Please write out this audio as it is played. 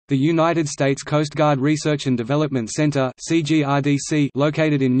The United States Coast Guard Research and Development Center (CGRDC),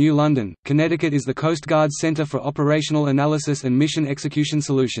 located in New London, Connecticut, is the Coast Guard's center for operational analysis and mission execution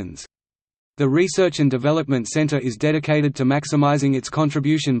solutions. The Research and Development Center is dedicated to maximizing its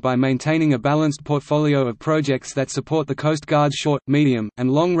contribution by maintaining a balanced portfolio of projects that support the Coast Guard's short, medium,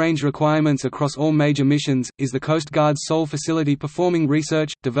 and long-range requirements across all major missions. Is the Coast Guard's sole facility performing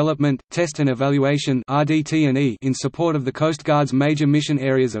research, development, test and evaluation (RDT&E) in support of the Coast Guard's major mission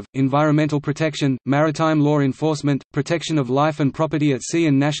areas of environmental protection, maritime law enforcement, protection of life and property at sea,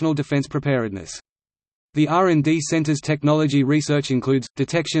 and national defense preparedness. The R&D Center's technology research includes,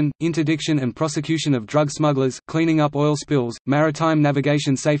 detection, interdiction and prosecution of drug smugglers, cleaning up oil spills, maritime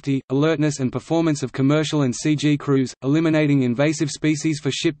navigation safety, alertness and performance of commercial and CG crews, eliminating invasive species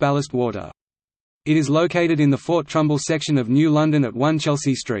for ship ballast water. It is located in the Fort Trumbull section of New London at 1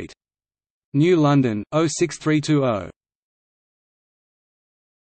 Chelsea Street. New London, 06320.